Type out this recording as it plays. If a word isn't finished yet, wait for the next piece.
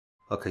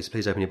Okay, so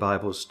please open your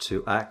Bibles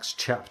to Acts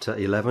chapter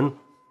 11.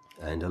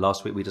 And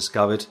last week we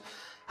discovered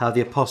how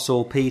the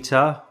Apostle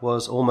Peter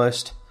was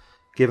almost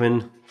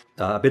given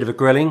a bit of a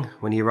grilling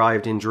when he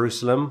arrived in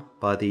Jerusalem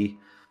by the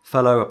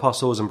fellow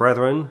apostles and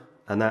brethren.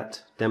 And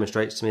that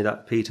demonstrates to me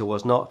that Peter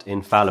was not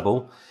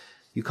infallible.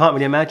 You can't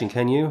really imagine,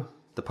 can you,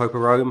 the Pope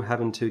of Rome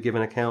having to give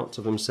an account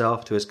of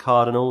himself to his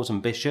cardinals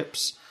and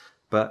bishops.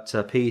 But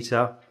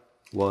Peter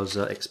was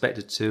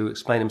expected to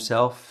explain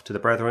himself to the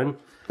brethren.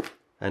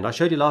 And I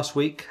showed you last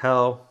week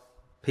how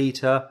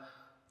Peter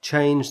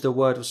changed the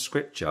word of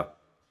Scripture.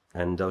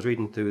 And I was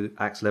reading through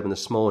Acts 11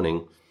 this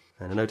morning,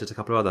 and I noticed a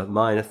couple of other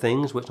minor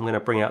things, which I'm going to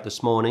bring out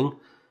this morning.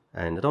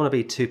 And I don't want to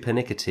be too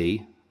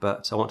pernickety,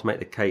 but I want to make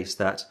the case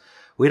that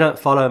we don't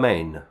follow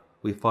men.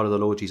 We follow the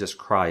Lord Jesus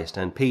Christ.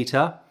 And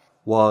Peter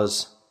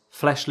was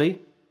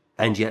fleshly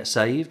and yet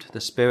saved. The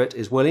spirit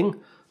is willing,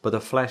 but the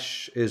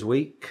flesh is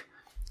weak.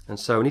 And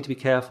so we need to be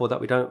careful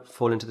that we don't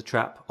fall into the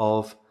trap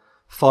of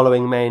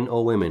following men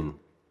or women.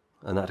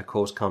 And that, of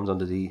course, comes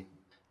under the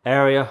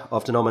area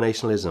of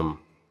denominationalism.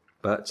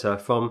 But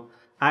from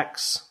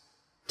Acts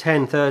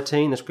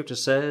 10:13, the scripture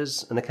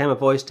says, "And there came a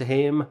voice to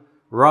him,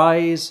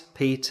 'Rise,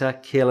 Peter,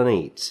 kill and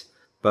eat.'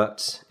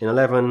 But in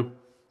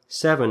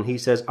 11:7, he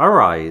says,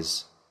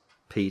 'Arise,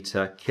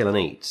 Peter, kill and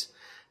eat.'"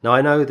 Now,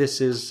 I know this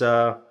is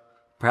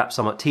perhaps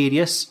somewhat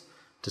tedious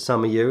to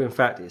some of you. In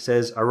fact, it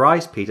says,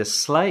 "Arise, Peter,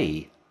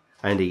 slay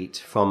and eat,"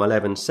 from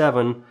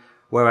 11:7,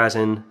 whereas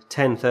in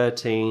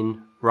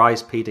 10:13,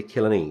 "Rise, Peter,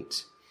 kill and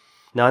eat."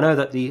 Now, I know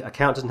that the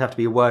account doesn't have to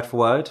be word for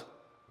word,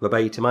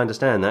 verbatim, I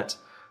understand that,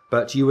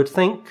 but you would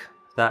think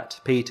that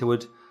Peter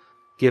would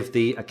give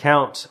the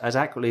account as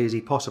accurately as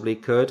he possibly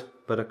could,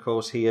 but of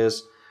course he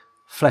is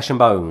flesh and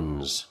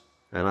bones,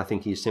 and I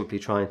think he's simply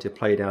trying to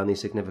play down the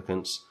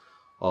significance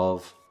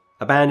of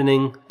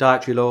abandoning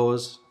dietary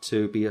laws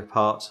to be a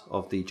part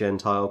of the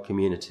Gentile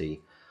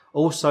community.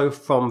 Also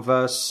from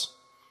verse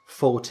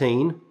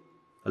 14,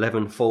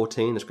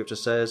 11:14, the scripture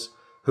says,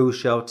 "Who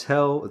shall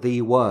tell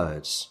thee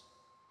words,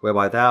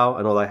 whereby thou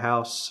and all thy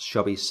house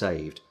shall be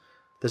saved."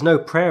 There's no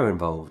prayer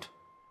involved.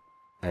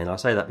 And I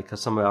say that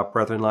because some of our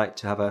brethren like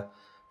to have a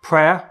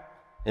prayer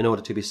in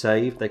order to be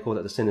saved. They call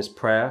it the sinner's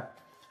prayer.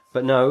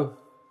 But no,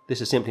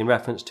 this is simply in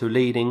reference to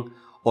leading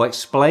or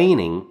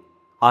explaining,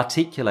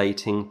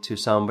 articulating to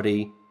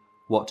somebody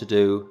what to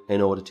do in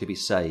order to be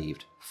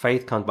saved.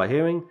 Faith comes by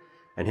hearing,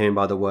 and hearing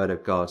by the word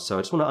of God. So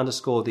I just want to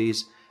underscore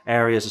these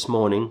areas this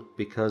morning,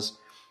 because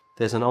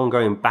there's an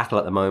ongoing battle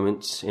at the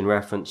moment in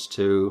reference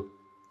to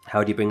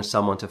how do you bring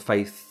someone to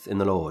faith in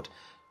the Lord.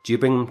 Do you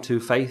bring them to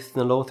faith in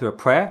the Lord through a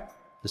prayer,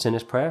 the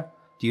sinner's prayer?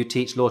 Do you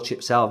teach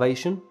Lordship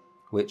salvation,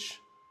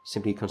 which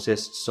simply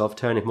consists of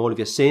turning from all of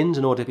your sins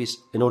in order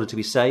to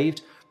be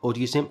saved? Or do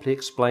you simply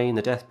explain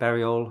the death,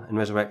 burial and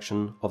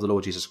resurrection of the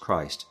Lord Jesus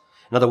Christ?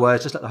 In other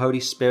words, just let the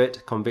Holy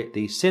Spirit convict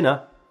the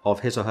sinner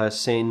of his or her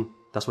sin.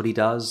 That's what he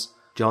does,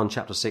 John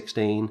chapter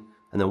 16.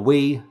 And then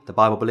we, the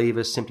Bible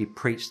believers, simply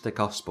preach the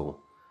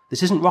gospel.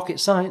 This isn't rocket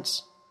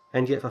science,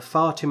 and yet for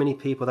far too many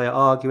people they are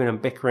arguing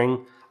and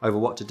bickering over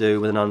what to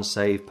do with an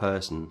unsaved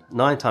person.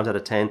 9 times out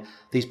of 10,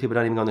 these people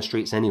don't even go on the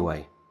streets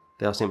anyway.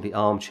 They are simply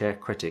armchair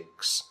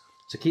critics.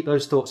 So keep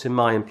those thoughts in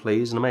mind,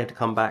 please, and I may have to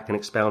come back and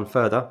expound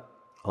further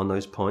on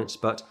those points.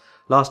 But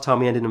last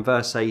time we ended in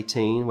verse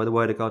 18, where the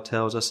word of God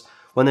tells us,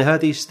 "When they heard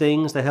these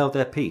things, they held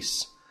their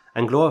peace,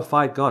 and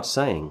glorified God,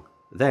 saying,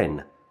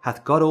 Then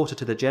hath God also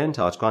to the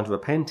Gentiles granted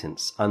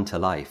repentance unto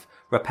life."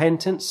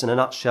 Repentance, in a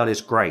nutshell,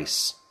 is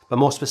grace. But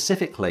more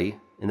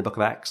specifically, in the book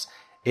of Acts,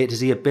 it is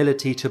the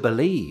ability to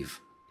believe.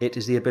 It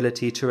is the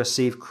ability to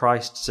receive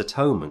Christ's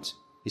atonement.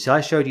 You see,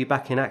 I showed you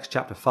back in Acts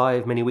chapter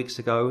 5 many weeks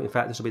ago, in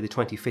fact this will be the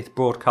 25th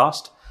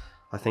broadcast,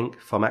 I think,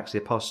 from Acts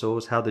of the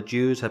Apostles, how the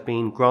Jews have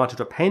been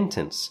granted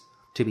repentance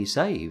to be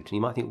saved. And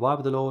you might think, why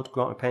would the Lord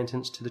grant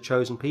repentance to the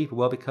chosen people?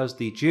 Well, because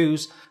the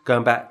Jews,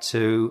 going back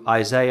to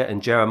Isaiah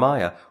and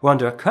Jeremiah, were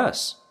under a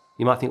curse.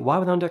 You might think, why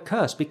were they under a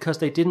curse? Because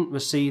they didn't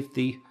receive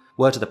the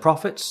words of the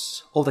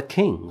prophets or the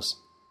kings.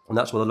 And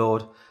that's what the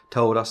Lord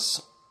told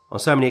us on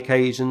so many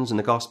occasions in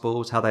the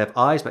Gospels, how they have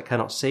eyes but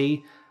cannot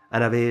see,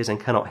 and have ears and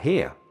cannot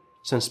hear.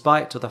 So in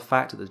spite of the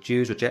fact that the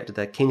Jews rejected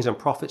their kings and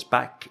prophets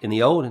back in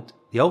the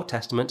Old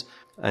Testament,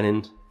 and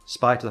in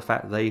spite of the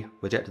fact that they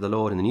rejected the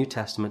Lord in the New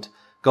Testament,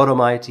 God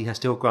Almighty has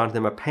still granted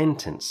them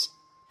repentance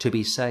to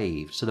be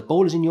saved. So the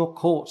ball is in your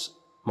court,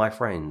 my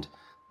friend.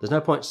 There's no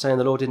point saying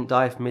the Lord didn't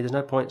die for me. There's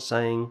no point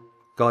saying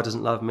God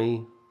doesn't love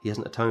me. He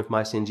hasn't atoned for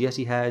my sins. Yes,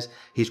 he has.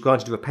 He's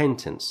granted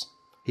repentance.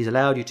 He's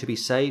allowed you to be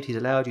saved. He's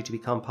allowed you to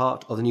become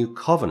part of the new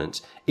covenant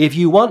if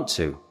you want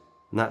to.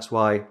 And that's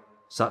why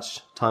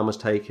such time was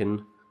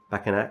taken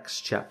back in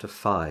Acts chapter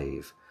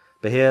 5.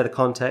 But here the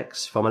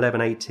context from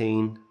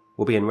 11:18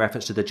 will be in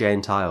reference to the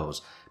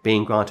Gentiles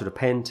being granted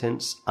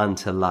repentance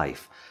unto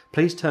life.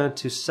 Please turn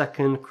to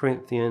 2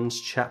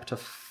 Corinthians chapter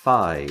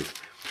 5.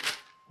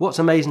 What's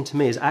amazing to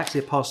me is Acts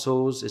of the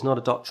Apostles is not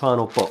a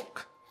doctrinal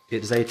book.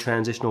 It is a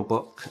transitional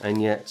book,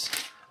 and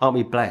yet aren't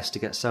we blessed to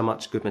get so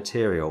much good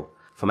material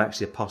from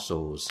Acts of the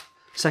Apostles.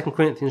 2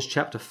 Corinthians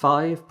chapter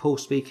 5, Paul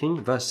speaking,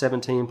 verse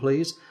 17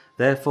 please.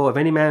 Therefore, if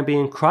any man be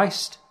in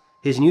Christ,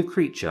 he is a new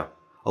creature.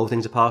 All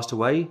things are passed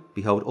away.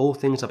 Behold, all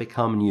things are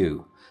become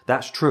new.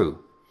 That's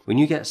true. When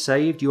you get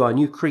saved, you are a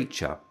new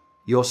creature.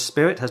 Your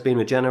spirit has been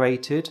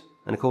regenerated,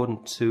 and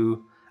according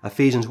to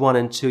Ephesians 1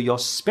 and 2, your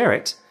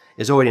spirit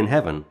is already in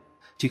heaven.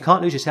 So you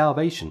can't lose your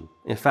salvation.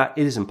 In fact,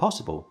 it is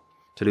impossible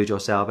to lose your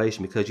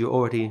salvation because you're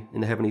already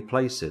in the heavenly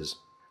places.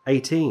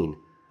 18.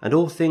 And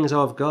all things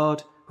are of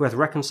God, who hath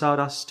reconciled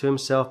us to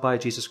himself by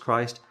Jesus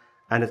Christ,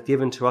 and hath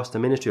given to us the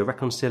ministry of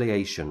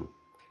reconciliation.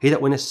 He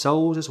that winneth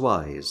souls is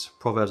wise.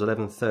 Proverbs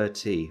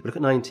 11:30. Look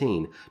at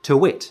 19. To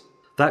wit,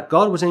 that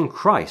God was in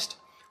Christ,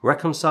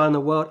 reconciling the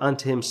world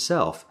unto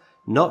himself,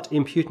 not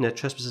imputing their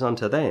trespasses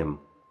unto them,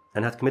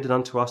 and hath committed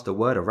unto us the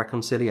word of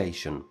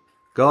reconciliation.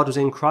 God was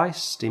in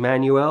Christ,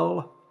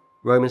 Emmanuel.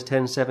 Romans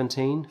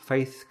 10:17.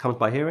 Faith comes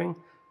by hearing,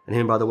 and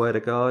hearing by the word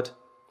of God,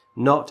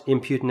 not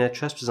imputing their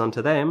trespasses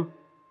unto them.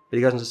 But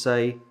he goes on to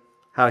say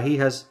how he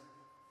has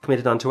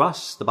committed unto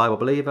us, the Bible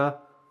believer,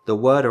 the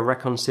word of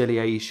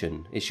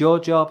reconciliation. It's your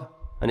job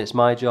and it's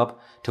my job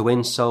to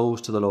win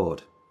souls to the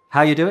Lord.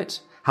 How you do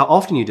it, how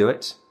often you do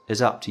it,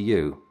 is up to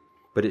you.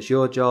 But it's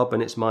your job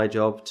and it's my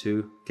job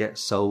to get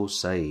souls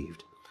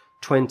saved.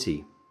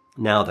 20.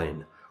 Now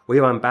then, we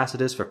are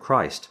ambassadors for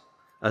Christ,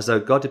 as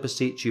though God did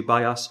beseech you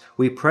by us.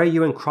 We pray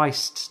you in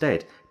Christ's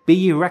stead, be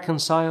ye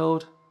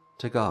reconciled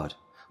to God.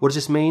 What does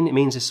this mean? It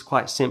means this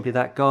quite simply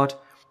that God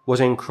was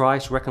in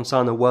Christ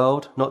reconciling the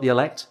world, not the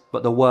elect,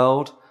 but the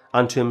world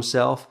unto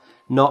himself,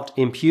 not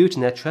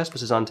imputing their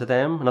trespasses unto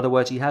them. In other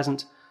words, he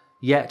hasn't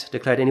yet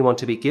declared anyone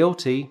to be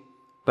guilty,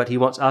 but he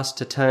wants us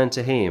to turn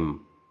to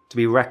him, to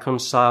be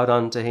reconciled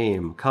unto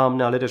him. Come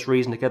now, let us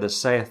reason together,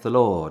 saith the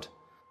Lord.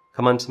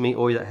 Come unto me,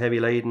 all ye that are heavy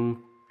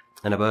laden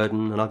and a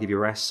burden, and I'll give you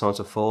rest, so on and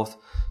so forth.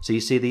 So you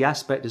see, the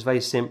aspect is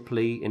very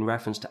simply in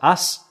reference to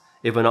us,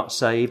 if we're not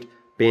saved,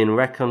 being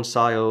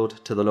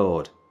reconciled to the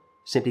Lord.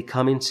 Simply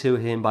coming to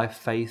him by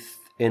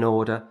faith in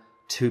order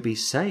to be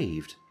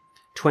saved.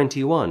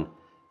 21.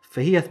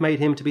 For he hath made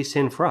him to be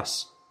sin for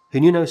us, who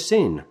knew no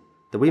sin,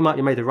 that we might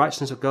be made the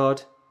righteousness of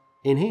God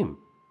in him.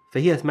 For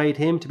he hath made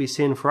him to be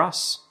sin for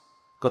us,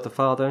 God the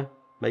Father,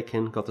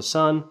 making God the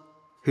Son,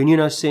 who knew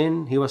no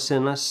sin, he was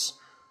sinless,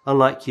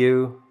 unlike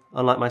you,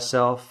 unlike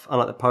myself,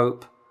 unlike the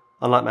Pope,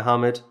 unlike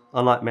Muhammad,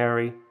 unlike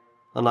Mary,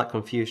 unlike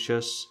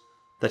Confucius,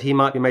 that he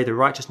might be made the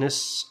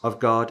righteousness of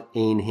God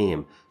in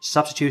him.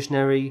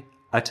 Substitutionary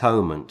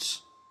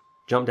atonement.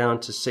 Jump down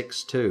to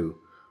 6:2.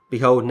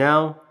 Behold,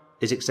 now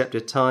is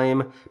accepted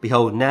time.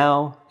 Behold,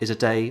 now is a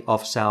day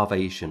of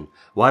salvation.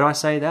 Why do I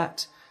say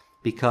that?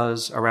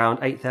 Because around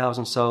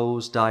 8,000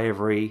 souls die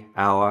every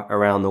hour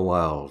around the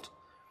world,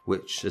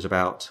 which is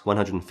about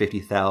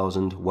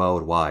 150,000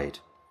 worldwide,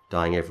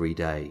 dying every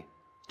day.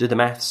 Do the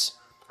maths.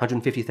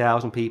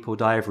 150,000 people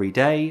die every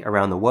day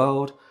around the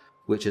world,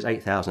 which is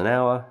 8,000 an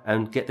hour.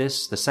 And get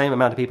this, the same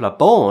amount of people are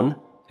born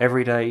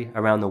every day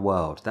around the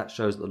world. That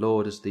shows that the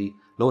Lord is the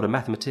Lord of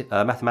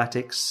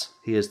mathematics.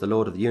 He is the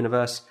Lord of the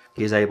universe.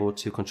 He is able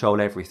to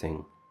control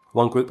everything.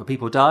 One group of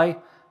people die,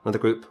 another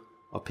group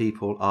of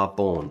people are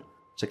born.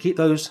 So keep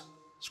those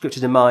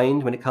scriptures in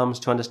mind when it comes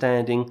to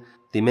understanding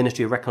the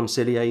ministry of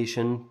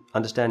reconciliation,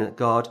 understanding that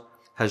God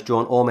has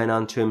drawn all men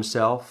unto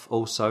himself,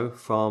 also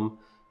from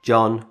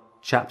John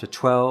chapter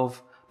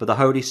 12. But the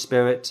Holy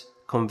Spirit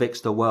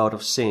convicts the world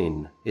of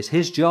sin. It's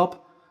his job,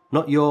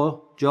 not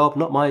your job,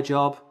 not my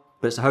job,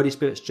 but it's the Holy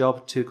Spirit's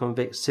job to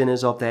convict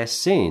sinners of their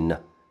sin.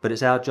 But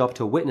it's our job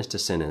to witness to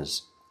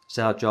sinners. It's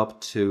our job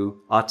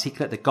to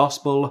articulate the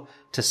gospel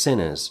to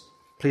sinners.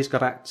 Please go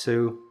back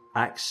to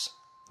Acts.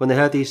 When they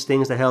heard these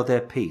things, they held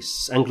their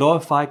peace and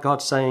glorified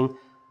God, saying,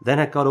 Then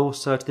had God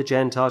also to the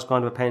Gentiles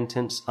granted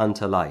repentance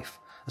unto life.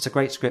 That's a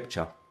great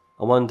scripture.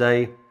 And one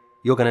day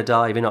you're going to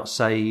die if you're not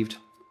saved,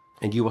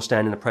 and you will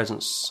stand in the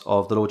presence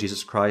of the Lord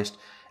Jesus Christ,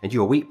 and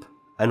you will weep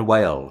and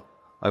wail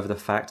over the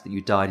fact that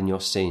you died in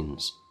your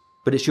sins.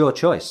 But it's your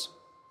choice.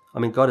 I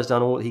mean, God has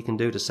done all that he can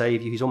do to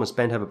save you. He's almost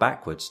bent over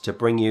backwards to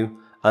bring you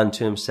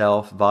unto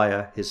himself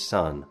via his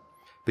Son.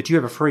 But you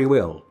have a free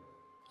will.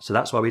 So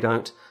that's why we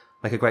don't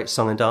make a great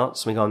song and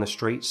dance when we go on the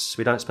streets.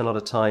 We don't spend a lot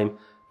of time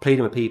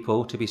pleading with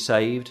people to be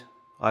saved.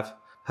 I've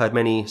heard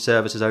many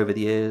services over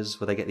the years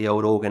where they get the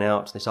old organ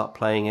out, they start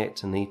playing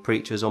it, and the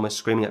preacher's almost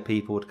screaming at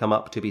people to come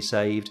up to be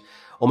saved,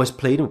 almost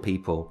pleading with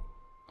people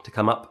to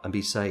come up and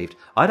be saved.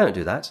 I don't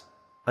do that.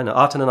 I know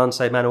an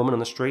unsaved man or woman on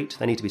the street,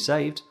 they need to be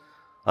saved.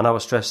 And I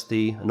will stress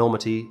the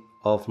enormity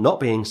of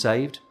not being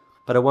saved,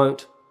 but I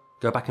won't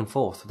go back and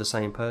forth with the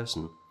same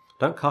person.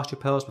 Don't cast your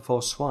pearls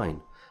before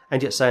swine.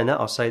 And yet saying that,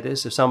 I'll say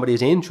this, if somebody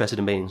is interested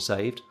in being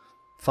saved,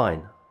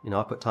 fine.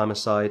 I'll put time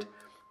aside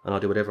and I'll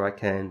do whatever I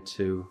can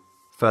to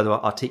further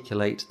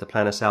articulate the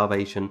plan of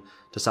salvation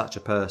to such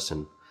a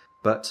person.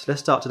 But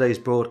let's start today's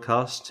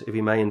broadcast, if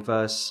you may, in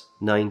verse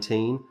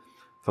 19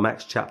 from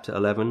Acts chapter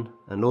 11.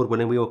 And Lord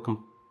willing, we will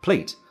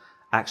complete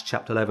Acts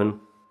chapter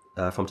 11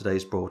 from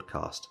today's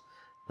broadcast.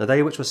 Now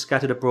they which were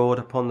scattered abroad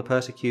upon the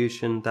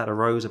persecution that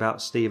arose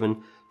about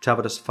Stephen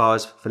travelled as far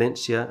as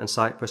Phoenicia and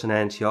Cyprus and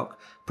Antioch,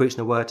 preaching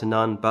the word to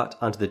none but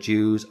unto the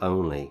Jews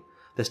only.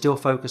 They're still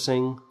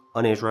focusing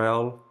on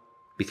Israel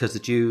because the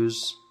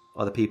Jews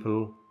are the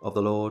people of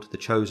the Lord, the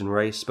chosen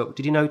race. But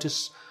did you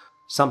notice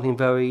something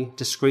very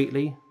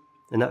discreetly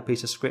in that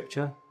piece of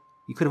scripture?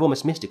 You could have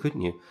almost missed it,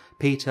 couldn't you?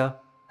 Peter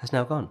has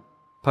now gone.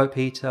 Pope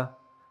Peter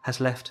has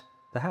left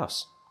the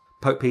house.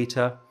 Pope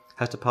Peter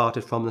has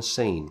departed from the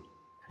scene.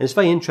 And it's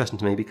very interesting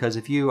to me because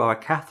if you are a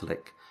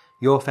Catholic,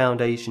 your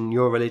foundation,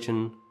 your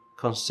religion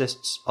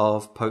consists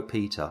of Pope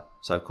Peter,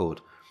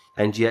 so-called.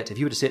 And yet, if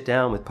you were to sit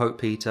down with Pope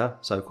Peter,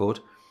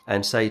 so-called,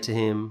 and say to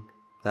him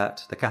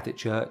that the Catholic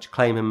Church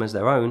claim him as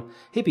their own,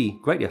 he'd be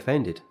greatly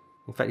offended.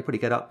 In fact, he'd probably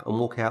get up and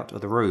walk out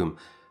of the room.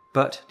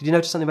 But did you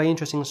notice something very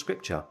interesting in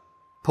Scripture?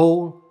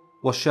 Paul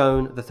was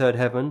shown the third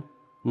heaven,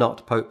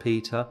 not Pope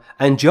Peter.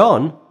 And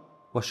John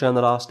was shown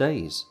the last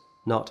days,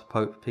 not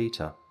Pope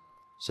Peter.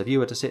 So if you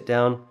were to sit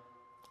down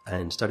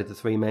and study the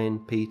three men,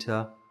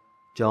 Peter,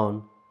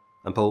 John,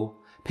 and Paul,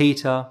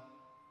 Peter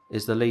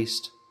is the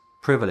least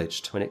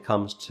privileged when it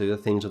comes to the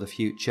things of the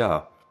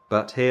future.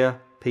 But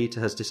here, Peter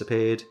has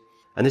disappeared,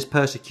 and this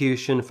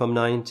persecution from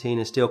 19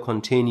 is still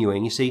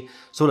continuing. You see,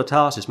 Saul of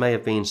Tarsus may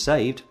have been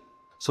saved.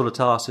 Saul of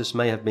Tarsus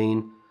may have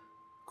been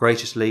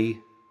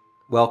graciously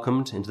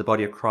welcomed into the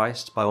body of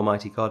Christ by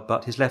Almighty God,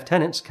 but his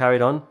lieutenants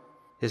carried on.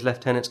 His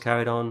lieutenants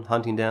carried on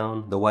hunting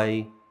down the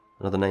Way,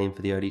 another name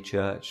for the early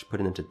church,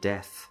 putting them to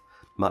death,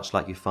 much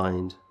like you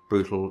find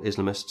brutal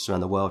Islamists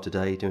around the world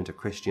today doing to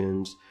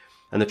Christians.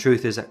 And the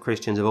truth is that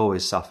Christians have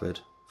always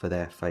suffered for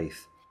their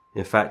faith.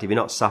 In fact, if you're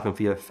not suffering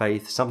for your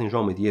faith, something's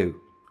wrong with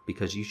you,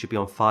 because you should be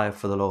on fire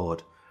for the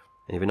Lord.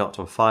 And if you're not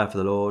on fire for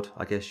the Lord,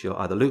 I guess you're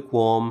either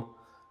lukewarm,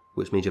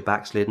 which means you're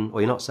backslidden,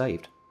 or you're not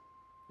saved.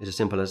 It's as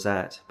simple as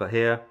that. But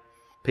here,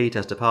 Peter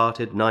has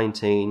departed,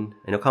 19,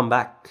 and he'll come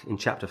back in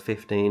chapter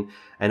 15,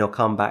 and he'll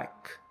come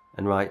back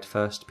and write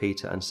 1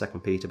 Peter and 2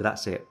 Peter, but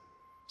that's it.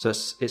 So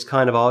it's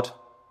kind of odd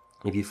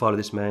if you follow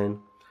this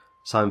man,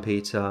 Simon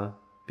Peter,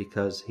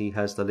 because he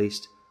has the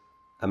least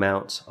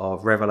amount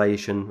of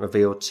revelation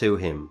revealed to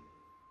him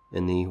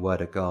in the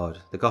Word of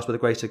God. The gospel of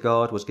the grace of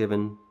God was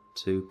given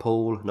to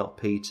Paul, not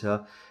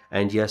Peter.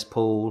 And yes,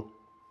 Paul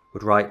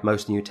would write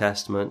most of the New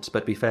Testament,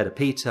 but to be fair to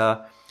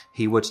Peter,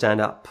 he would stand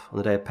up on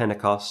the day of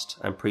Pentecost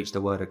and preach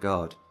the Word of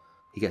God.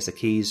 He gets the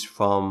keys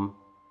from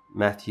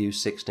Matthew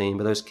 16,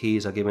 but those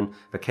keys are given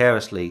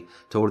vicariously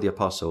to all of the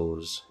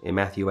apostles in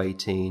Matthew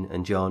 18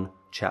 and John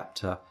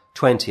chapter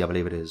 20, I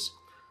believe it is.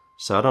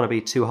 So I don't want to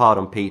be too hard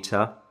on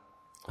Peter,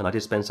 and I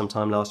did spend some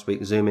time last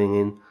week zooming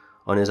in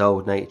on his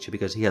old nature,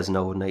 because he has an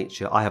old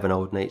nature, I have an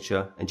old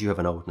nature, and you have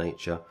an old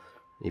nature.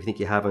 And if you think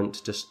you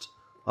haven't, just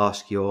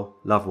ask your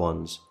loved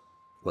ones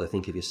what they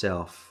think of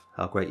yourself,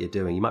 how great you're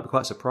doing. You might be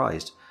quite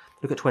surprised.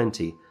 Look at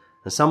 20.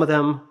 And some of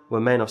them were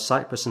men of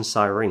Cyprus and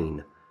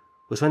Cyrene,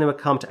 which when they were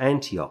come to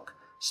Antioch,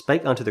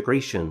 spake unto the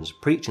Grecians,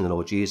 preaching the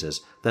Lord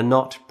Jesus, though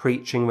not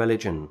preaching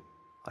religion.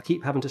 I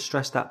keep having to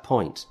stress that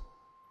point.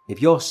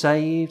 If you're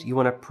saved, you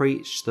want to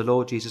preach the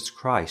Lord Jesus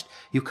Christ.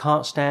 You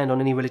can't stand on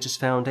any religious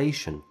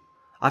foundation.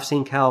 I've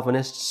seen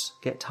Calvinists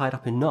get tied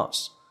up in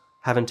knots,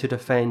 having to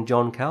defend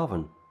John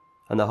Calvin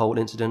and the whole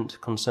incident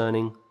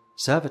concerning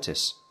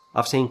Servetus.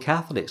 I've seen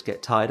Catholics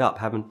get tied up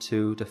having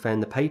to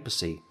defend the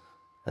papacy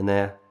and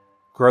their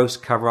gross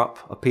cover-up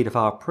of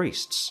paedophile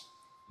priests.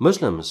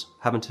 Muslims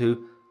having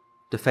to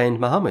defend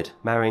Muhammad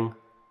marrying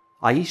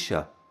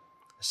Aisha,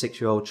 a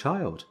 6-year-old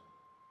child.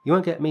 You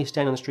won't get me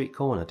standing on the street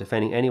corner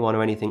defending anyone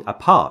or anything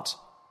apart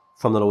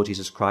from the Lord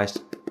Jesus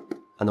Christ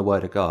and the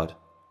Word of God.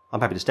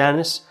 I'm happy to stand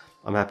this.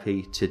 I'm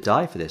happy to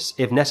die for this,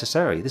 if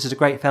necessary. This is a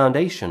great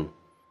foundation.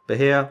 But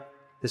here,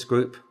 this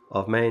group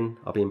of men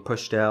are being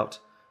pushed out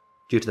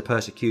due to the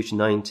persecution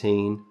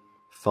 19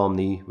 from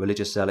the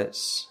religious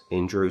zealots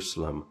in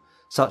Jerusalem.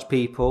 Such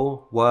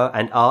people were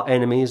and are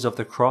enemies of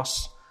the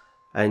cross,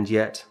 and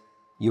yet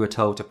you are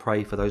told to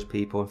pray for those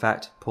people. In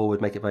fact, Paul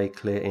would make it very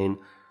clear in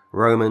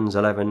Romans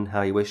 11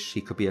 how he wished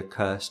he could be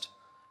accursed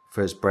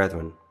for his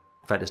brethren.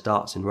 In fact, it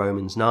starts in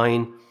Romans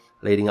 9,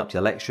 leading up to the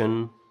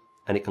election,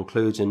 and it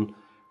concludes in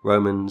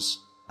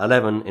Romans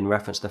 11 in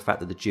reference to the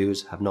fact that the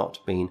Jews have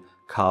not been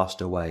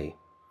cast away.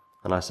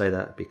 And I say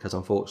that because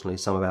unfortunately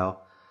some of our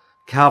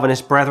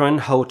Calvinist brethren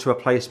hold to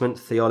replacement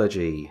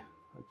theology,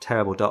 a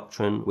terrible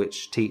doctrine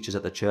which teaches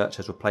that the church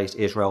has replaced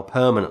Israel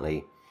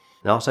permanently.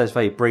 Now I'll say this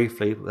very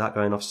briefly without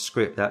going off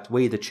script, that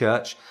we, the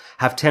church,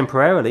 have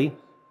temporarily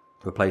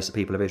replaced the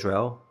people of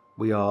Israel.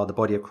 We are the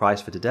body of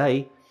Christ for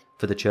today,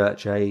 for the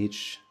church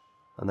age,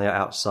 and they are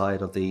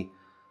outside of the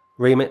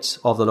remit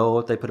of the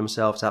Lord. They put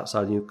themselves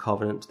outside the new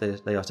covenant.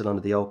 They are still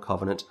under the old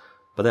covenant,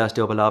 but they are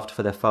still beloved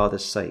for their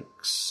father's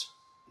sakes.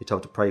 You're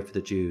told to pray for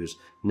the Jews,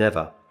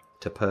 never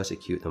to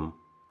persecute them.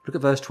 Look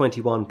at verse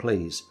 21,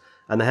 please.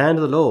 And the hand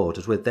of the Lord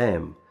was with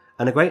them,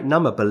 and a great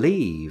number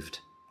believed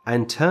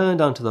and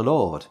turned unto the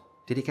Lord.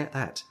 Did you get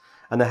that?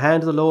 And the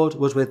hand of the Lord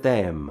was with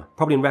them,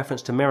 probably in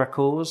reference to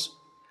miracles.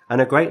 And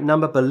a great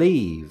number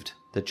believed,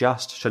 the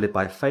just shall live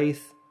by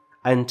faith,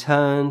 and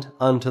turned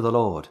unto the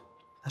Lord.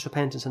 That's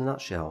repentance in a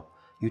nutshell.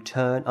 You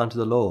turn unto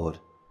the Lord.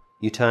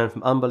 You turn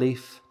from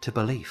unbelief to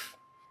belief.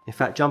 In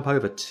fact, jump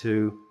over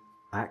to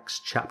Acts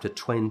chapter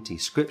 20,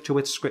 scripture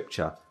with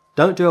scripture.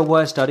 Don't do a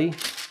word study.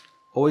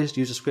 Always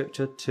use the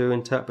scripture to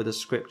interpret the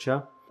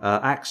scripture.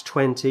 Acts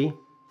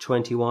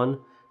 20:21,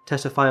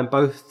 testifying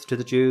both to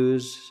the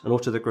Jews and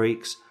also to the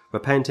Greeks,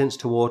 repentance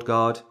toward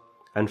God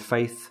and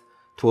faith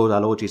toward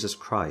our Lord Jesus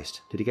Christ.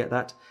 Did you get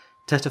that?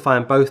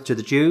 Testifying both to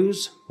the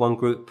Jews, one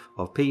group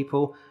of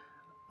people,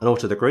 and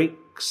also the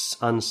Greeks,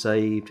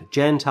 unsaved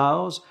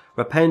Gentiles,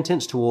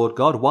 repentance toward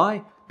God.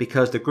 Why?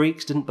 Because the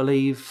Greeks didn't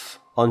believe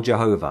on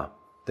Jehovah.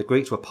 The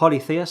Greeks were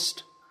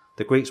polytheist.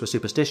 The Greeks were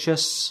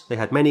superstitious. They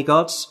had many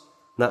gods.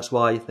 And that's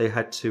why they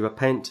had to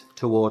repent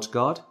towards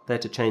God. They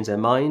had to change their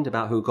mind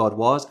about who God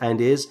was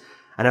and is,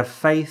 and have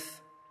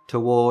faith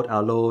toward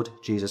our Lord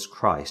Jesus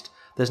Christ.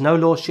 There's no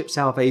lordship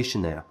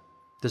salvation there.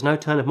 There's no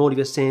turn of more of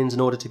your sins in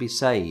order to be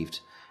saved.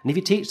 And if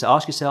you teach to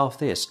ask yourself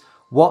this,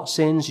 what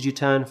sins did you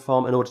turn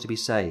from in order to be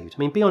saved? I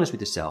mean, be honest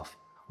with yourself.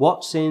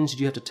 What sins did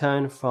you have to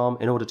turn from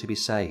in order to be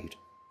saved?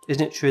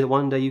 Isn't it true that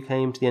one day you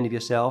came to the end of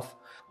yourself?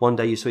 One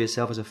day you saw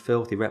yourself as a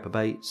filthy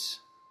reprobate,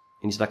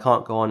 and you said, I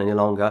can't go on any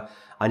longer.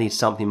 I need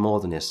something more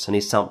than this. I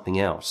need something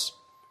else.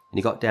 And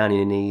you got down on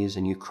your knees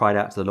and you cried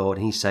out to the Lord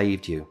and he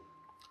saved you.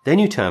 Then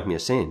you turn from your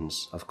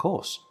sins, of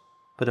course.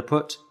 But to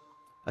put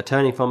a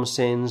turning from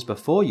sins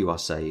before you are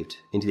saved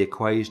into the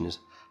equation is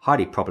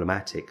highly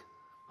problematic.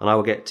 And I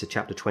will get to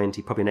chapter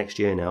 20 probably next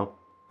year now.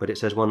 But it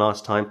says one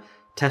last time,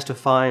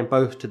 testifying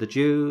both to the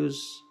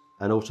Jews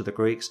and also the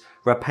Greeks,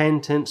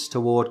 repentance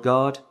toward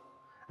God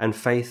and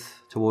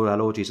faith toward our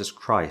Lord Jesus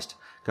Christ.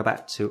 Go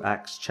back to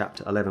Acts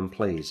chapter 11,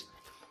 please.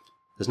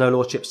 There's no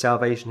lordship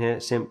salvation here.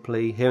 It's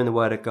simply hearing the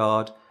word of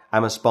God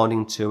and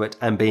responding to it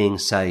and being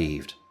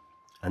saved.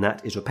 And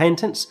that is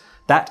repentance.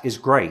 That is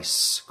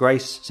grace.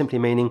 Grace simply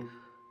meaning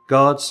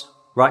God's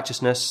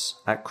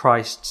righteousness at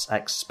Christ's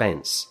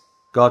expense.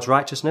 God's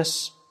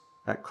righteousness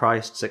at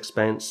Christ's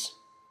expense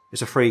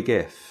is a free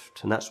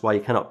gift. And that's why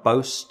you cannot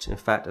boast. In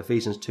fact,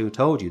 Ephesians 2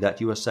 told you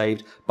that you are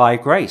saved by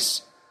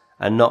grace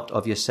and not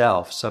of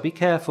yourself. So be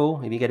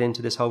careful if you get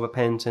into this whole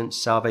repentance,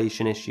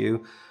 salvation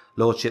issue,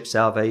 lordship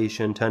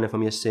salvation, turning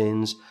from your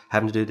sins,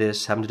 having to do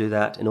this, having to do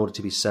that in order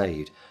to be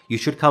saved. You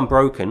should come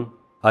broken.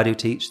 I do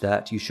teach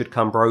that. You should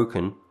come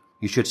broken.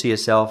 You should see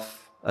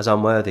yourself as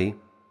unworthy,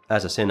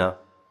 as a sinner,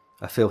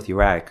 a filthy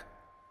rag.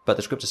 But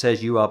the scripture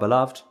says you are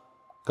beloved.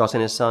 God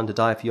sent his son to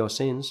die for your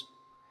sins.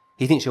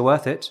 He thinks you're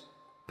worth it.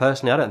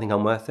 Personally, I don't think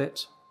I'm worth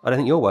it. I don't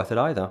think you're worth it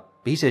either.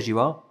 But he says you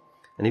are.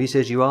 And if he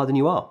says you are, then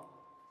you are.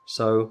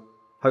 So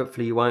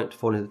hopefully you won't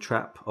fall into the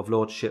trap of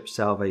lordship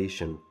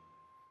salvation.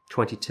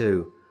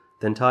 22.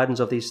 Then tidings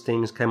of these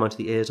things came unto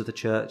the ears of the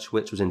church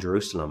which was in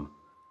Jerusalem.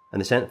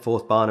 And they sent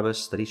forth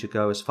Barnabas that he should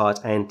go as far as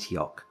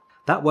Antioch.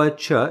 That word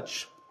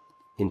church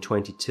in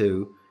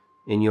 22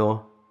 in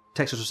your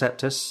Textus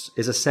Receptus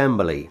is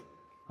assembly.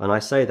 And I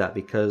say that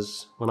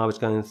because when I was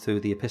going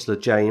through the Epistle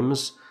of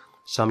James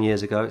some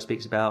years ago, it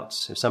speaks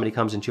about if somebody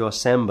comes into your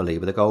assembly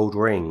with a gold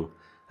ring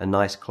and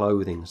nice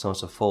clothing, so on and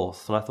so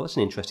forth. And I thought it's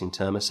an interesting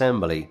term,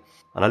 assembly.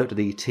 And I looked at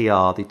the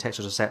TR, the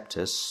Textus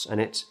Receptus,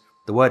 and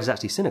the word is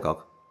actually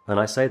synagogue. And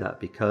I say that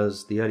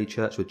because the early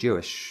church were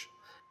Jewish,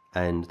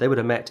 and they would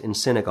have met in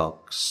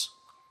synagogues.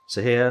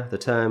 So here, the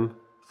term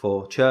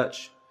for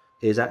church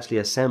is actually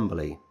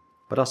assembly.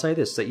 But I'll say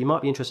this, that you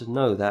might be interested to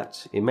know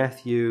that in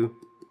Matthew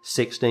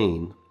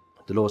 16,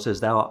 the Lord says,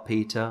 Thou art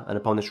Peter, and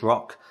upon this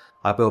rock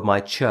I build my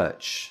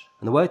church.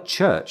 And the word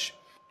church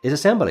is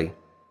assembly.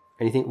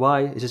 And you think,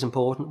 why is this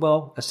important?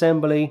 Well,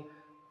 assembly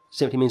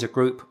simply means a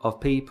group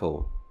of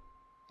people.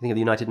 You think of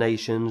the United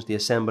Nations, the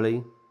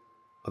assembly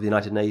of the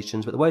United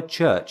Nations, but the word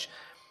church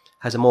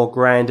has a more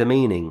grander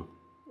meaning.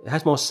 It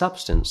has more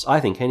substance, I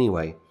think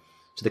anyway.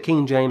 So the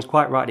King James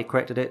quite rightly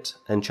corrected it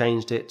and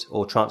changed it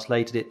or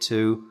translated it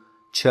to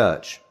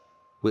church,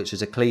 which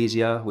is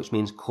ecclesia, which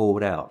means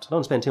called out. I don't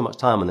want to spend too much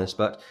time on this,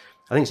 but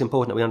I think it's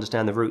important that we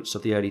understand the roots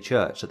of the early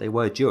church, that they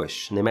were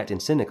Jewish and they met in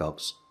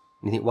synagogues.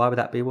 And you think, why would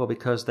that be? Well,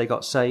 because they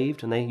got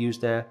saved and they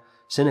used their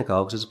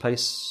synagogues as a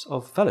place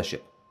of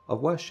fellowship,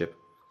 of worship.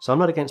 So I'm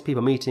not against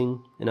people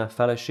meeting in a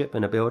fellowship,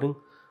 in a building.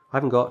 I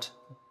haven't got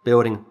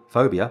building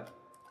phobia.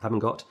 I haven't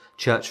got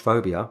church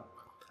phobia,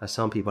 as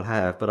some people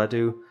have, but I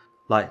do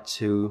like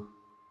to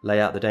lay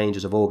out the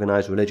dangers of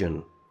organised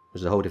religion,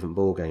 which is a whole different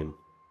ballgame.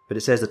 But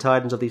it says, the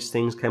tidings of these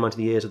things came unto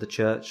the ears of the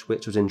church,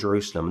 which was in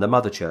Jerusalem, the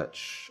mother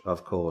church,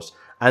 of course.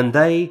 And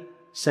they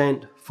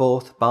sent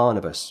forth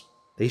Barnabas,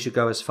 that he should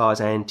go as far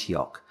as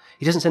Antioch.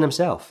 He doesn't send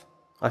himself.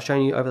 I've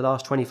shown you over the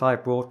last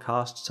 25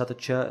 broadcasts how the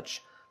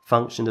church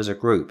functioned as a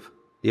group.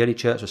 The early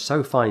church was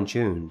so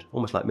fine-tuned,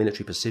 almost like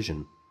military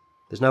precision.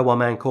 There's no one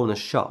man calling the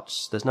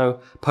shots. There's no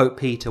Pope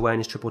Peter wearing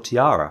his triple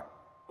tiara.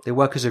 They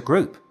work as a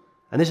group.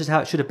 And this is how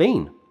it should have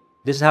been.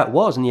 This is how it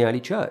was in the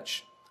early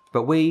church.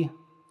 But we,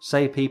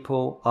 saved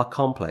people, are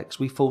complex.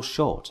 We fall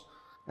short.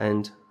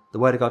 And the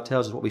Word of God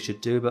tells us what we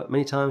should do, but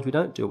many times we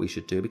don't do what we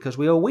should do because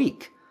we are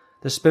weak.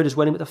 The Spirit is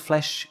willing, but the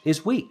flesh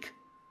is weak.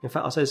 In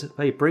fact, I'll say this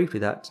very briefly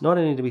that not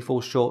only do we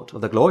fall short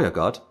of the glory of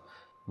God,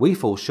 we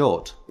fall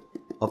short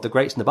of the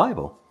greats in the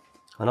Bible.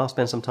 And I'll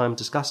spend some time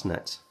discussing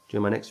that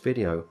during my next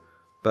video.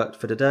 But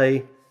for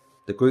today,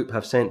 the group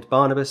have sent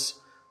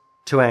Barnabas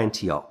to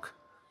Antioch.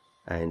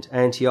 And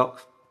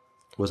Antioch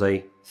was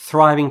a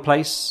thriving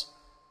place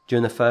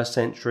during the first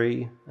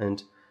century,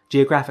 and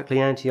geographically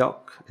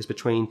Antioch is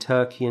between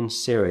Turkey and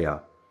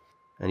Syria.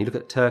 And you look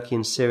at Turkey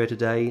and Syria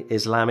today,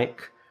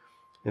 Islamic.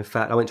 In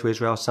fact, I went to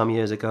Israel some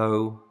years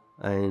ago,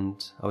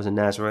 and I was in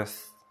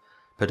Nazareth,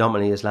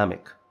 predominantly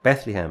Islamic.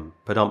 Bethlehem,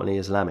 predominantly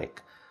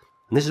Islamic.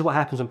 And this is what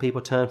happens when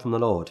people turn from the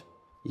Lord.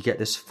 You get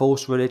this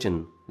false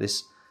religion,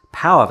 this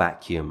power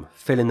vacuum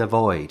filling the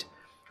void.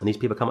 And these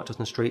people come up to us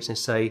in the streets and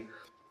say,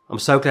 I'm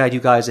so glad you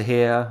guys are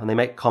here. And they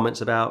make comments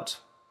about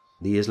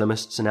the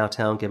Islamists in our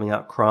town giving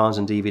out Qurans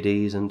and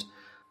DVDs and,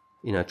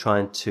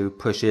 trying to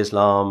push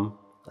Islam.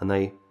 And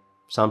they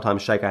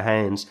sometimes shake our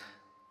hands.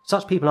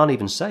 Such people aren't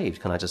even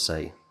saved, can I just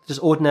say. They're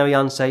just ordinary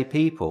unsaved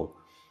people.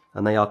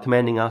 And they are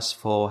commending us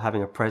for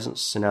having a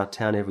presence in our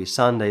town every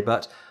Sunday.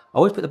 But I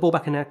always put the ball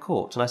back in their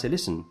court. And I say,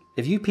 listen,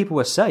 if you people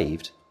were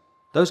saved,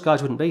 those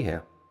guys wouldn't be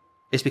here.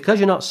 It's because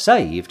you're not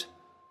saved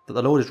that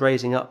the Lord is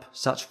raising up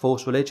such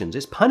false religions.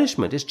 It's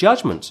punishment, it's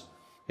judgment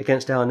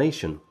against our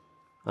nation.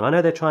 And I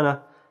know they're trying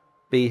to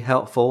be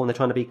helpful and they're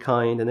trying to be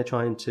kind and they're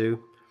trying to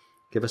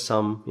give us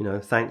some,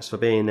 thanks for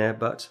being there.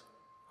 But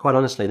quite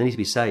honestly, they need to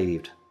be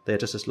saved. They're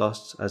just as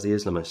lost as the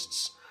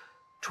Islamists.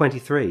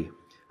 23.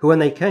 Who when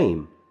they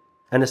came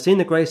and had seen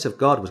the grace of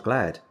God was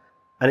glad,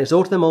 and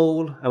exhorted them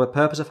all, and with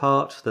purpose of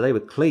heart that they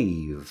would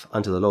cleave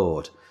unto the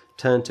Lord.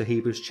 Turn to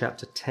Hebrews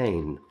chapter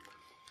 10.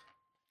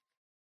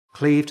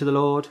 Cleave to the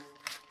Lord,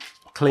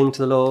 cling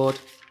to the Lord,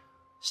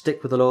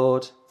 stick with the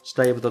Lord,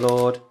 stay with the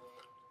Lord.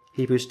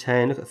 Hebrews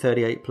 10, look at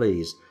 38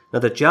 please. Now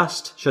the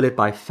just shall live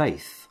by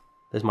faith.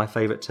 There's my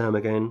favourite term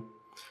again.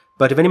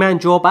 But if any man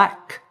draw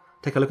back,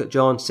 take a look at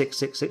John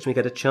 6:6 when you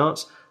get a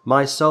chance.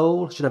 My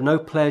soul should have no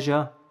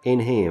pleasure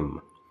in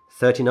him.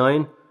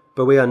 39.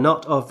 But we are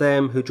not of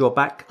them who draw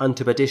back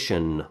unto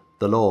perdition,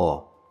 the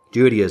law,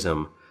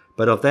 Judaism,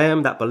 but of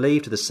them that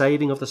believe to the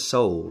saving of the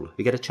soul. If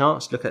you get a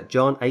chance, look at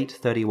John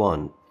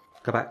 8:31.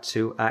 Go back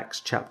to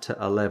Acts chapter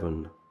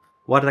 11.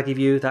 Why did I give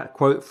you that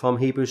quote from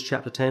Hebrews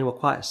chapter 10? Well,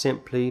 quite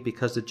simply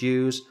because the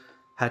Jews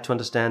had to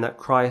understand that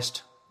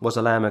Christ was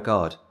the Lamb of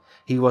God.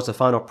 He was the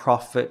final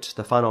prophet,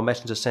 the final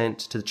messenger sent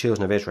to the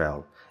children of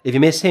Israel. If you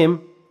miss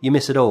him, you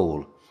miss it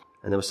all.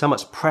 And there was so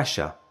much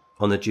pressure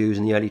on the Jews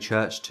in the early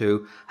church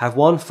to have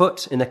one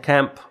foot in the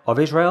camp of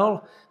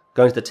Israel,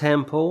 going to the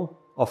temple,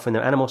 offering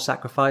their animal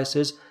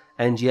sacrifices,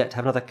 and yet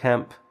have another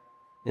camp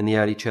in the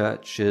early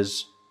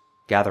church's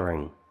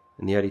gathering,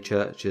 in the early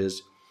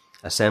church's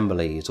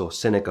assemblies or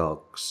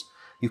synagogues.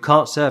 You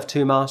can't serve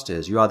two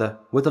masters. You're either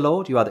with the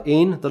Lord, you're either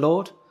in the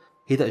Lord,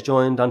 he that is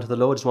joined unto the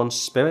Lord is one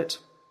spirit,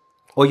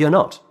 or you're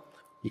not.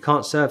 You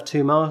can't serve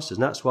two masters,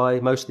 and that's why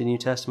most of the New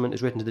Testament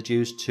is written to the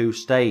Jews to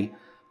stay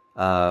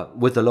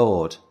with the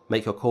Lord,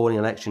 make your calling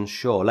and election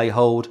sure, lay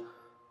hold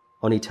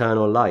on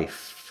eternal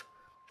life.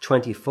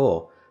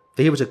 24.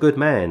 For he was a good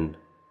man,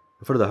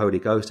 full of the Holy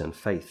Ghost and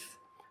faith,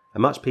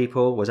 and much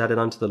people was added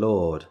unto the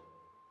Lord.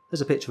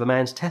 There's a picture of a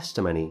man's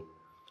testimony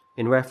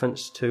in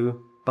reference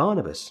to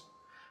Barnabas.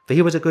 For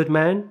he was a good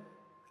man,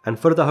 and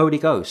full of the Holy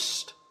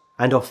Ghost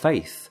and of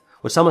faith.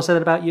 Would someone say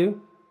that about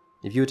you?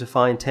 If you were to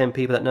find 10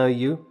 people that know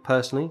you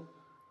personally,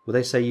 would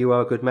they say you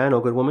are a good man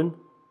or good woman,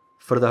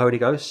 full of the Holy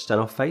Ghost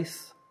and of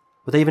faith?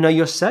 Would they even know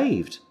you're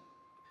saved?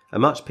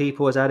 And much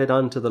people was added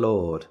unto the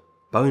Lord,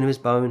 bone of his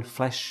bone,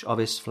 flesh of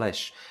his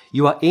flesh.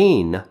 You are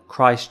in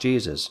Christ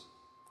Jesus,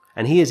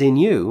 and he is in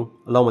you,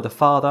 along with the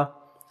Father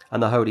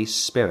and the Holy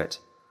Spirit.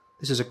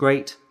 This is a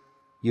great,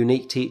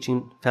 unique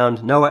teaching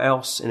found nowhere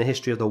else in the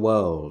history of the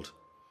world.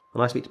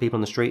 When I speak to people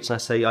on the streets and I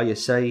say, are you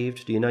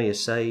saved? Do you know you're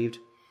saved?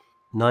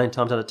 9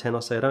 times out of 10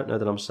 I'll say, I don't know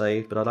that I'm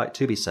saved, but I'd like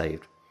to be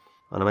saved.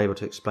 And I'm able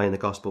to explain the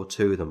gospel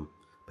to them.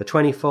 But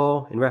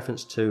 24, in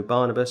reference to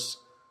Barnabas,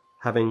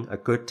 having a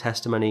good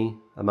testimony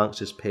amongst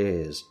his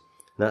peers.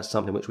 And that's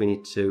something which we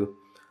need to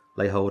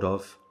lay hold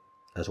of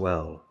as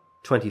well.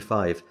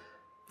 25.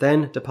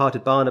 Then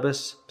departed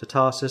Barnabas to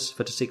Tarsus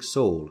for to seek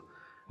Saul.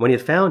 When he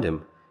had found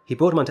him, he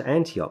brought him unto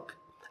Antioch.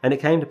 And it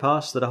came to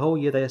pass that a whole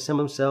year they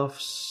assembled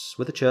themselves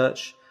with the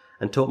church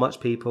and taught much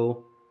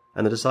people.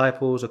 And the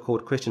disciples are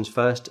called Christians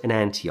first in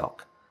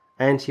Antioch.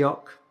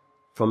 Antioch,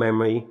 from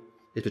memory,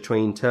 is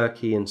between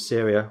Turkey and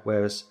Syria,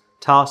 whereas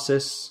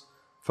Tarsus,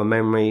 from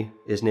memory,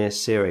 is near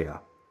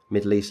Syria,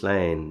 Middle East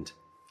land.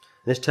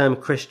 This term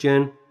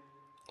Christian,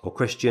 or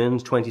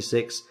Christians,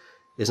 26,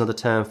 is another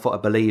term for a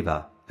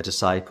believer, a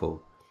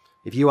disciple.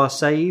 If you are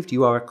saved,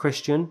 you are a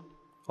Christian,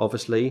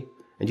 obviously,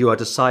 and you are a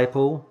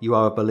disciple, you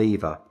are a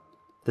believer.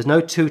 There's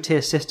no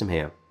two-tier system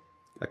here.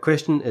 A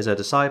Christian is a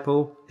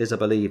disciple, is a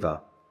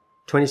believer.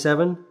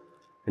 27,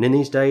 and in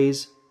these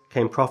days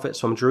came prophets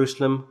from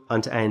Jerusalem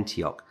unto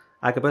Antioch.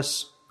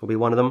 Agabus will be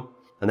one of them,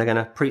 and they're going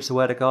to preach the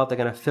word of God. They're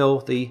going to fill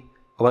the,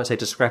 I won't say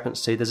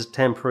discrepancy, there's a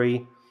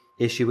temporary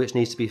issue which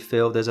needs to be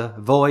filled. There's a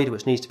void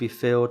which needs to be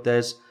filled.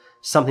 There's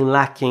something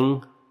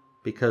lacking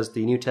because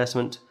the New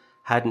Testament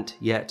hadn't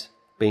yet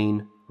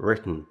been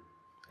written.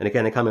 And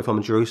again, they're coming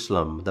from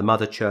Jerusalem, the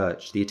mother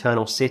church, the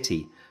eternal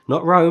city.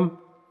 Not Rome,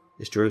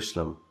 it's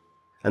Jerusalem.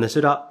 And there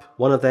stood up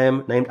one of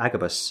them named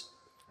Agabus,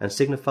 and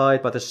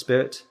signified by the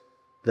Spirit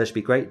there should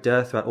be great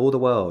dearth throughout all the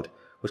world,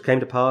 which came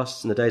to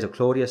pass in the days of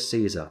Claudius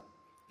Caesar.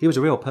 He was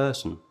a real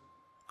person,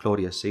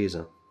 Claudius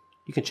Caesar.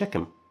 You can check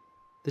him.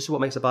 This is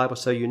what makes the Bible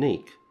so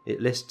unique.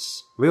 It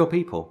lists real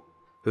people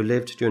who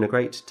lived during a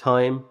great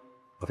time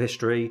of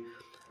history,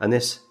 and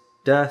this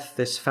death,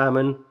 this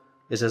famine,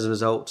 is as a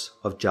result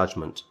of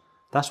judgment.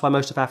 That's why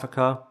most of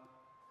Africa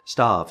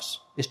starves.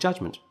 It's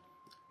judgment.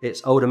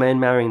 It's older men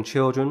marrying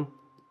children.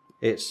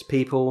 It's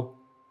people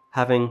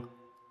having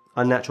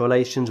unnatural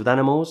relations with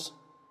animals.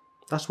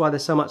 That's why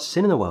there's so much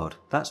sin in the world.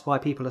 That's why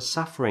people are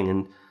suffering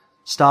and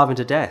starving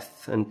to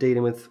death and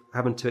dealing with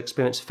having to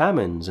experience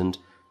famines and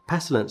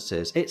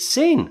pestilences. It's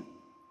sin.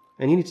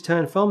 And you need to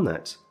turn from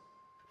that.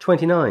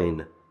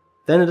 29.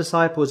 Then the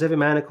disciples, every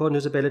man according to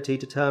his ability,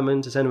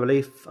 determined to send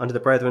relief unto the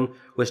brethren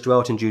which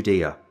dwelt in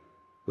Judea,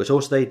 which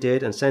also they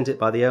did, and sent it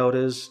to the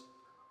elders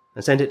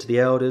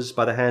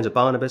by the hands of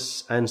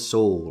Barnabas and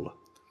Saul.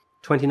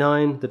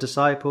 29. The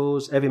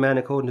disciples, every man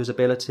according to his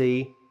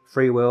ability,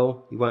 free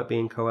will, you weren't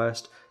being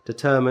coerced,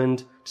 determined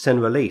to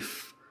send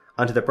relief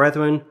unto the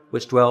brethren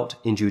which dwelt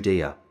in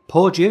Judea.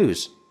 Poor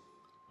Jews.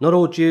 Not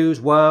all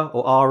Jews were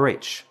or are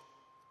rich.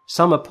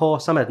 Some are poor,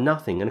 some had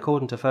nothing, and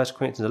according to 1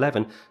 Corinthians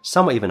 11,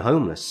 some were even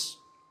homeless,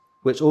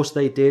 which also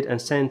they did,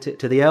 and sent it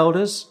to the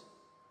elders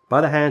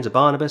by the hands of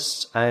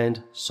Barnabas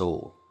and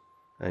Saul.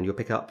 And you'll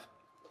pick up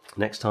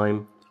next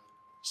time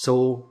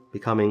Saul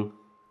becoming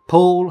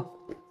Paul,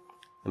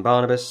 and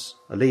Barnabas,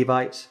 a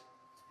Levite,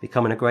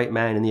 becoming a great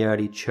man in the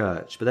early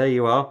church. But there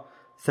you are,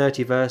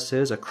 30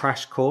 verses, a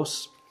crash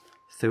course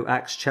through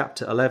Acts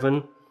chapter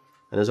 11,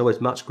 and as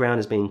always much ground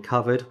is being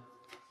covered,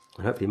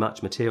 and hopefully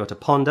much material to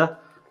ponder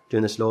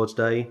during this Lord's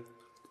Day.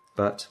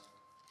 But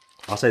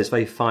I'll say this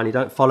very finely,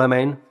 don't follow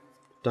men,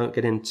 don't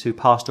get into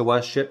pastor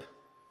worship,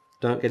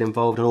 don't get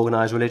involved in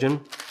organised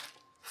religion.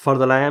 Follow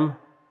the Lamb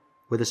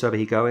whithersoever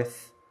he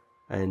goeth,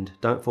 and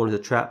don't fall into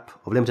the trap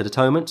of limited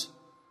atonement.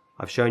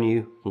 I've shown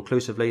you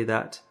conclusively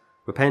that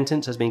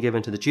repentance has been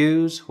given to the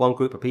Jews, one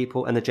group of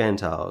people, and the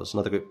Gentiles,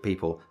 another group of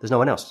people. There's no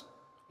one else.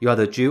 You're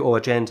either a Jew or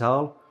a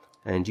Gentile,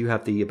 and you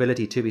have the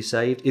ability to be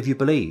saved if you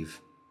believe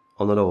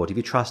on the Lord, if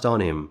you trust on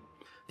him.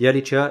 The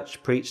early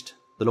church preached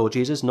the Lord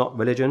Jesus, not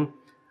religion,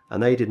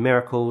 and they did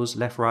miracles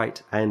left,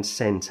 right, and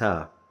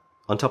centre.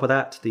 On top of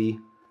that, the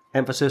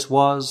emphasis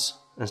was,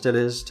 and still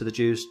is, to the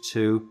Jews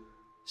to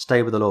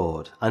stay with the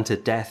Lord unto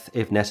death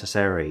if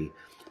necessary.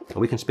 And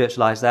we can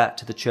spiritualise that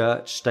to the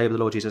church, stay with the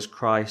Lord Jesus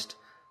Christ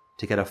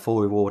to get a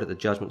full reward at the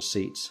judgment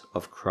seat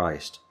of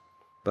Christ.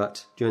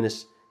 But during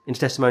this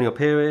intertestamental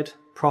period,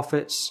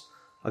 prophets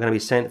are going to be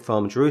sent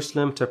from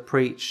Jerusalem to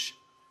preach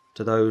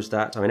to those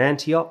that are in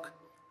Antioch,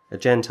 a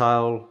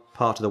Gentile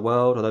part of the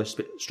world, although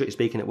strictly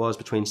speaking it was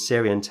between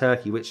Syria and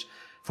Turkey, which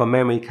from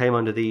memory came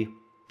under the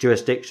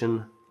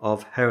jurisdiction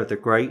of Herod the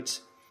Great,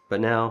 but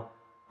now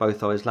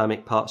both are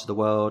Islamic parts of the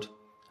world,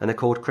 and they're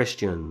called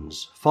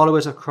Christians.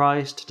 Followers of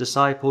Christ,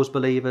 disciples,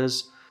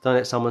 believers. Don't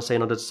let someone say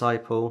not a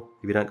disciple.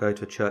 If you don't go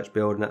to a church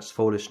building, that's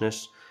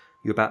foolishness.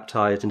 You're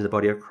baptized into the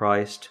body of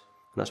Christ.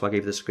 And that's why I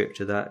gave you the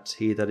scripture that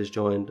he that is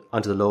joined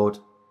unto the Lord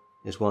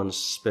is one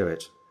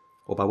spirit.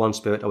 Or by one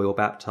spirit are we all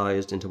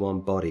baptized into one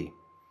body.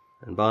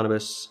 And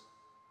Barnabas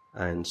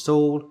and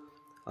Saul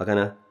are going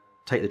to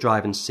take the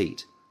driving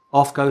seat.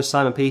 Off goes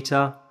Simon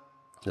Peter,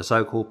 the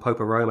so-called Pope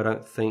of Rome, I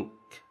don't think.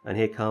 And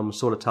here comes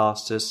Saul of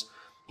Tarsus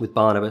with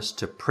Barnabas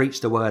to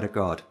preach the word of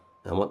God.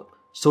 And what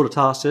Saul of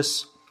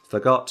Tarsus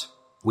forgot,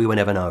 we will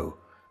never know.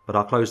 But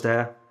I'll close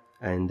there,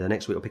 and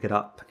next week we'll pick it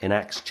up in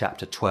Acts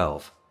chapter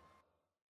 12.